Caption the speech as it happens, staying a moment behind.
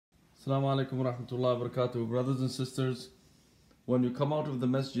Assalamu alaikum wa rahmatullahi wa barakatuh. Brothers and sisters, when you come out of the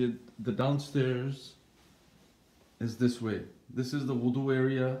masjid, the downstairs is this way. This is the wudu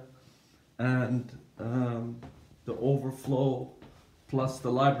area and the overflow plus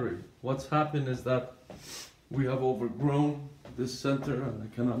the library. What's happened is that we have overgrown this center, and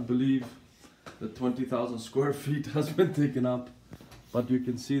I cannot believe that 20,000 square feet has been taken up. But you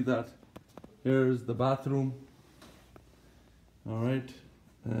can see that here's the bathroom. Alright,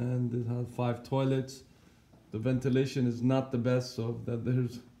 and it has 5 toilets. The ventilation is not the best, so that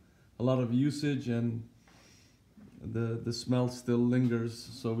there's a lot of usage and the smell still lingers,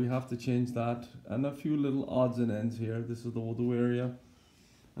 so we have to change that. And a few little odds and ends here. This is the wudu area,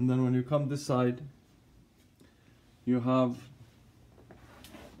 and then when you come this side, you have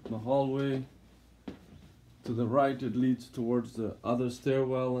the hallway. To the right it leads towards the other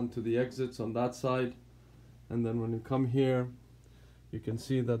stairwell and to the exits on that side. And then when you come here, you can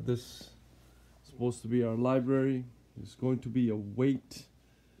see that this is supposed to be our library. It's going to be a weight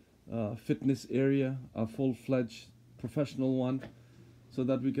fitness area, a full-fledged professional one, so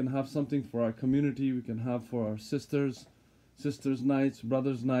that we can have something for our community, we can have for our sisters nights,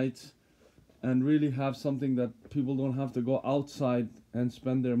 brothers nights, and really have something that people don't have to go outside and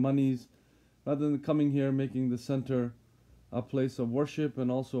spend their monies, rather than coming here, making the center a place of worship and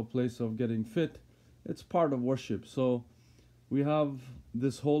also a place of getting fit. It's part of worship. So we have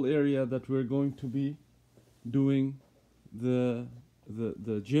this whole area that we're going to be doing the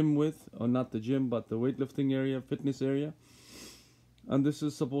gym with, or not the gym, but the weightlifting area, fitness area. And this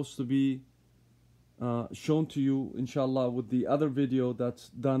is supposed to be shown to you, inshallah, with the other video that's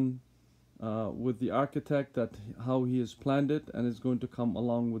done with the architect, that how he has planned it, and it's going to come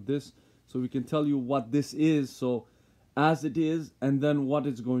along with this, so we can tell you what this is, so as it is, and then what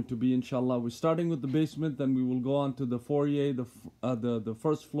it's going to be, inshallah. We're starting with the basement, then we will go on to the foyer, the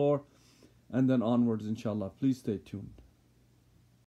first floor, and then onwards, inshallah. Please stay tuned.